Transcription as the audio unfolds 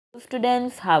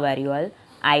students, how are you all?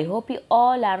 I hope you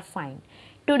all are fine.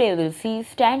 Today we'll see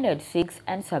Standard 6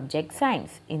 and Subject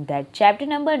Science. In that chapter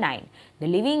number 9, the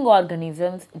living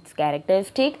organisms, its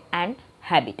characteristics and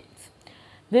habitats.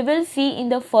 We will see in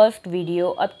the first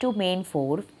video up to main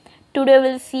 4. Today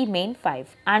we'll see main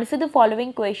 5. Answer the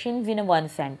following questions in a one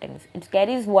sentence. It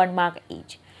carries 1 mark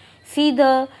each. See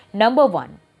the number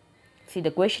 1. See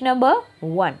the question number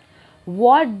 1.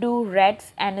 What do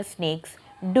rats and snakes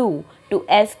do to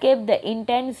escape the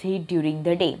intense heat during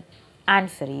the day?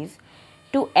 Answer is,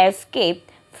 to escape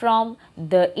from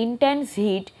the intense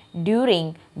heat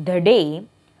during the day,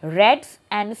 rats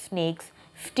and snakes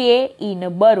stay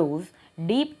in burrows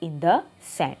deep in the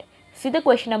sand. See the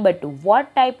question number 2.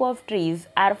 What type of trees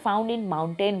are found in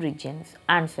mountain regions?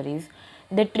 Answer is,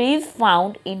 the trees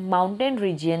found in mountain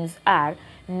regions are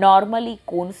normally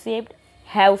cone-shaped,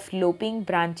 have sloping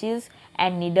branches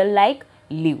and needle-like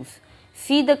leaves.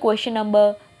 See the question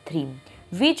number 3.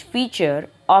 Which feature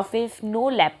of a snow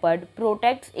leopard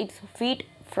protects its feet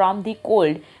from the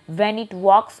cold when it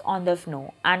walks on the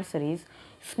snow? Answer is,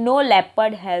 snow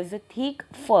leopard has a thick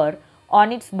fur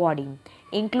on its body,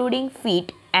 including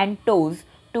feet and toes,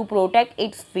 to protect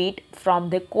its feet from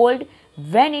the cold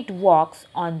when it walks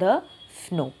on the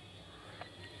snow.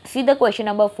 See the question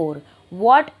number 4.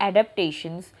 What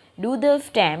adaptations do the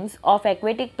stems of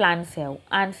aquatic plants have?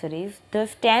 Answer is, the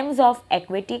stems of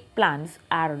aquatic plants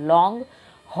are long,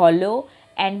 hollow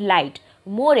and light.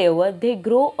 Moreover, they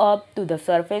grow up to the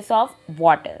surface of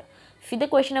water. See the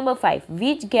question number 5.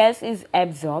 Which gas is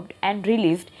absorbed and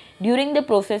released during the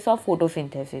process of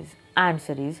photosynthesis?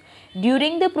 Answer is,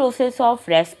 during the process of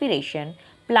respiration,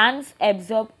 plants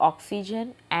absorb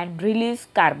oxygen and release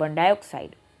carbon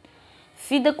dioxide.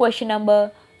 See the question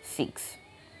number 6.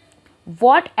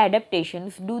 What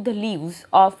adaptations do the leaves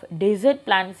of desert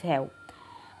plants have?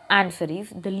 Answer is,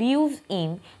 the leaves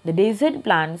in the desert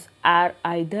plants are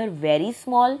either very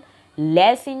small,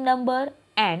 less in number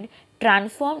and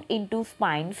transformed into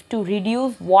spines to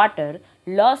reduce water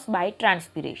loss by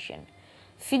transpiration.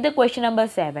 See the question number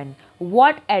 7.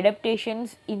 What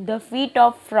adaptations in the feet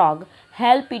of frog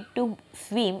help it to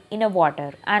swim in a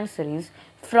water? Answer is,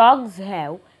 frogs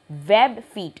have webbed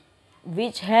feet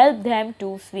which help them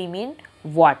to swim in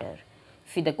water.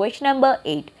 See the question number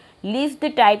 8. List the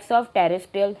types of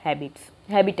terrestrial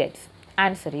habitats.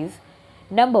 Answer is,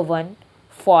 number 1,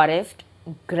 forest,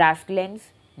 grasslands,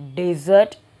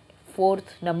 desert,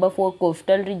 number 4,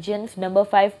 coastal regions, number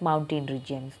 5, mountain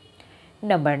regions.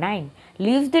 Number 9.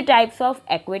 List the types of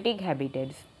aquatic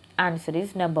habitats. Answer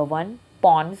is, number 1,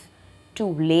 ponds, 2,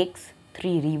 lakes,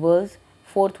 3, rivers,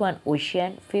 4th one,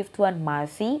 ocean, 5th one,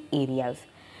 marshy areas.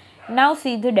 Now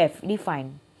see the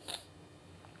define.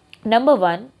 Number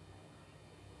 1,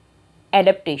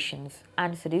 adaptations.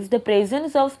 Answer is, the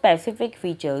presence of specific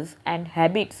features and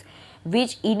habits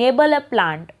which enable a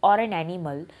plant or an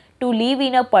animal to live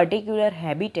in a particular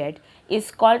habitat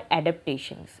is called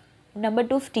adaptations. Number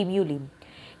 2, stimuli.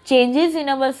 Changes in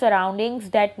our surroundings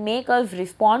that make us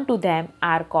respond to them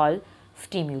are called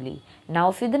stimuli.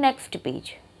 Now see the next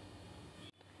page.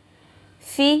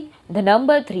 See the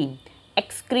number 3,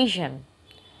 excretion.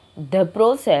 The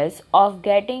process of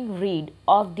getting rid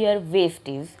of their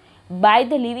wastes by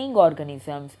the living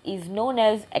organisms is known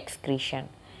as excretion.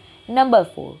 Number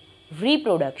 4,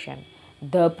 reproduction.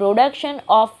 The production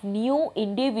of new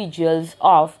individuals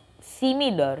of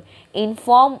similar in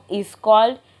form is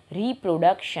called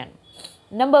reproduction.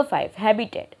 Number 5,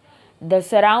 habitat. The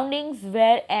surroundings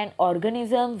where an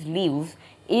organism lives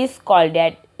is called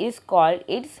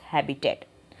its habitat.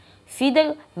 See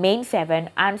the main 7.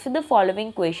 Answer the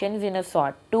following questions in a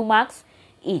short, 2 marks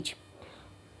each.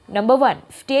 Number 1.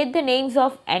 State the names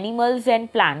of animals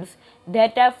and plants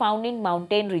that are found in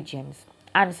mountain regions.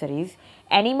 Answer is,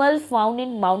 animals found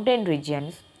in mountain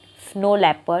regions: snow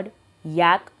leopard,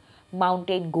 yak,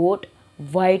 mountain goat,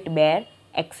 white bear,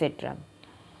 etc.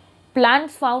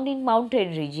 Plants found in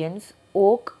mountain regions: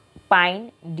 oak,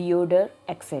 pine, deodar,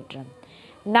 etc.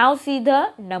 Now see the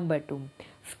number 2.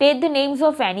 State the names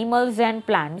of animals and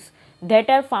plants that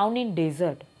are found in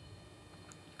desert.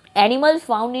 Animals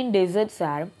found in deserts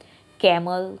are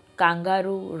camel,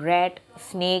 kangaroo, rat,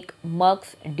 snake,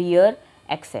 musk, deer,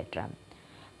 etc.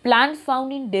 Plants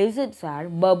found in deserts are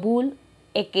babul,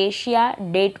 acacia,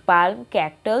 date palm,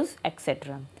 cactus,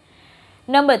 etc.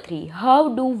 Number 3. How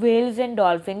do whales and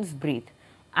dolphins breathe?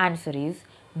 Answer is,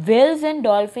 whales and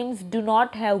dolphins do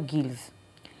not have gills.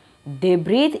 They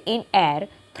breathe in air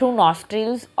through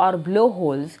nostrils or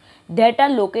blowholes that are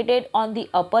located on the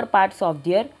upper parts of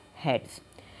their heads.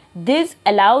 This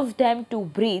allows them to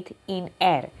breathe in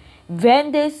air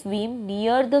when they swim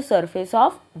near the surface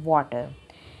of water.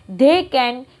 They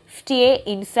can stay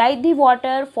inside the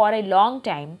water for a long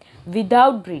time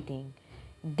without breathing.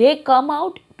 They come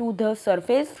out to the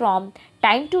surface from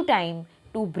time to time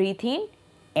to breathe in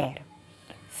air.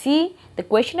 See the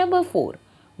question number 4.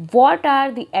 What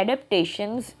are the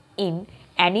adaptations in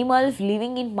animals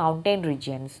living in mountain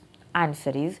regions?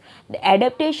 Answer is the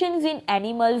adaptations in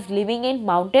animals living in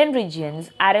mountain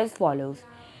regions are as follows.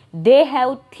 They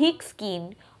have thick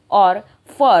skin or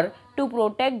fur to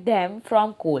protect them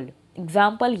from cold.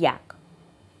 Example yak.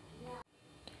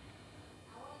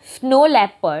 Snow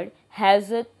leopard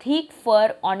has a thick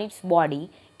fur on its body,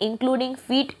 including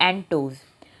feet and toes.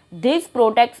 This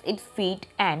protects its feet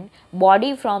and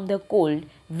body from the cold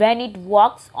when it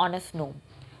walks on a snow.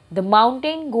 The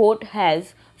mountain goat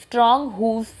has strong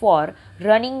hooves for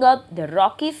running up the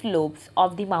rocky slopes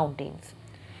of the mountains.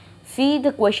 See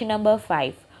the question number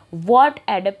 5. What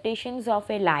adaptations of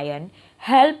a lion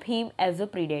help him as a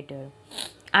predator?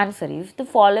 Answer is the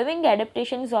following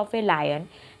adaptations of a lion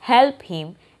help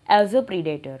him as a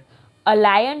predator. A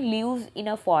lion lives in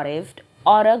a forest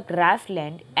or a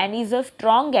grassland and is a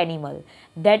strong animal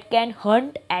that can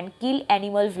hunt and kill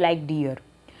animals like deer.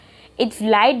 Its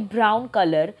light brown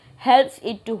color helps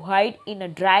it to hide in a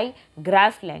dry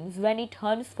grasslands when it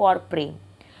hunts for prey.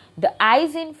 The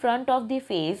eyes in front of the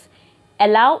face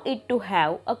allow it to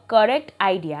have a correct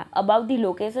idea about the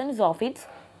locations of its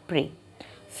prey.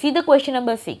 See the question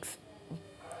number 6.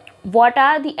 What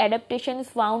are the adaptations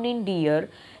found in deer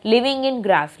living in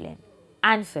grassland?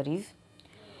 Answer is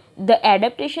the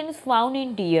adaptations found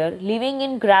in deer living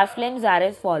in grasslands are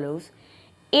as follows.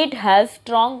 It has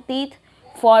strong teeth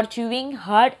for chewing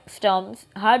hard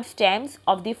stems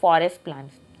of the forest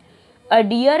plants. A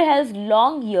deer has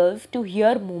long ears to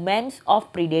hear movements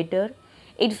of predator.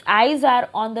 Its eyes are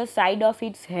on the side of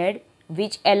its head,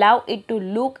 which allow it to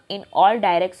look in all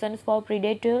directions for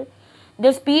predator.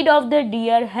 The speed of the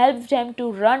deer helps them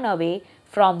to run away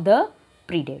from the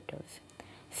predators.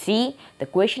 See the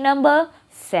question number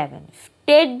 7.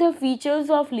 State the features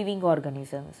of living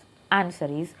organisms. Answer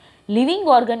is living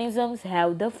organisms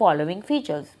have the following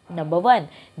features. Number 1,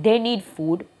 they need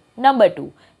food. Number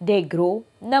 2, they grow.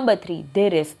 Number 3, they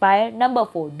respire. Number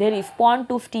 4, they respond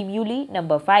to stimuli.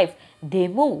 Number 5, they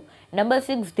move. Number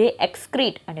 6, they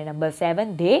excrete. And number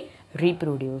 7, they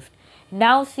reproduce.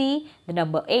 Now see the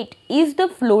number 8. Is the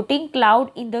floating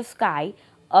cloud in the sky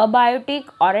a biotic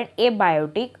or an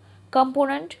abiotic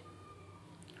component?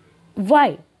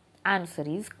 Why? Answer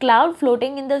is cloud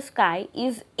floating in the sky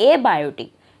is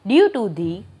abiotic due to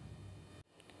the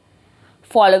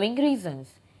following reasons.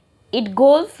 It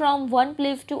goes from one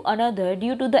place to another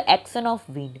due to the action of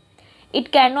wind.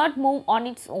 It cannot move on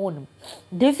its own.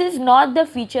 This is not the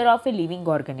feature of a living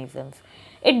organism.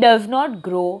 It does not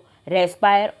grow,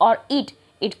 respire or eat.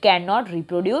 It cannot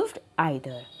reproduce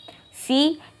either.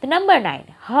 See the number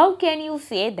 9. How can you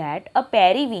say that a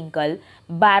periwinkle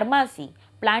Barmacy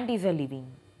plant is a living?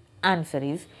 Answer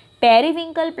is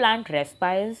periwinkle plant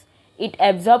respires. It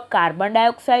absorbs carbon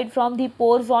dioxide from the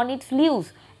pores on its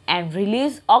leaves and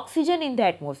releases oxygen in the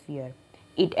atmosphere.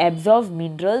 It absorbs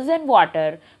minerals and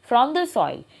water from the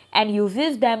soil and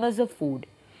uses them as a food.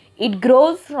 It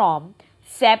grows from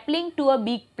sapling to a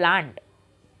big plant.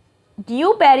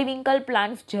 New periwinkle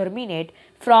plants germinate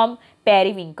from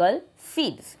periwinkle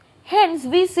seeds. Hence,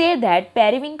 we say that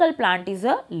periwinkle plant is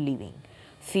a living.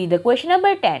 See the question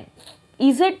number 10.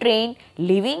 Is a train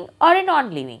living or a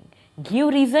non-living? Give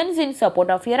reasons in support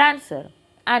of your answer.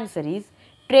 Answer is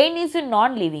train is a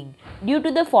non-living due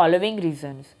to the following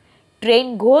reasons.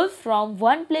 Train goes from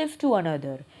one place to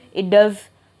another. It does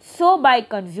so by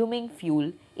consuming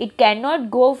fuel. It cannot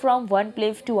go from one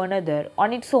place to another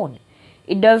on its own.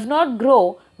 It does not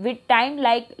grow with time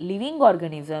like living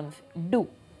organisms do.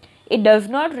 It does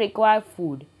not require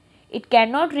food. It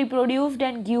cannot reproduce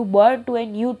and give birth to a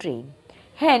new train.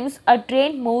 Hence, a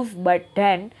train moves but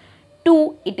then,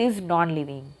 too, it is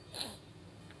non-living.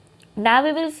 Now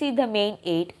we will see the main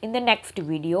 8 in the next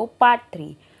video, part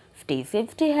 3. Stay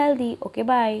safe, stay healthy. Okay,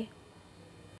 bye.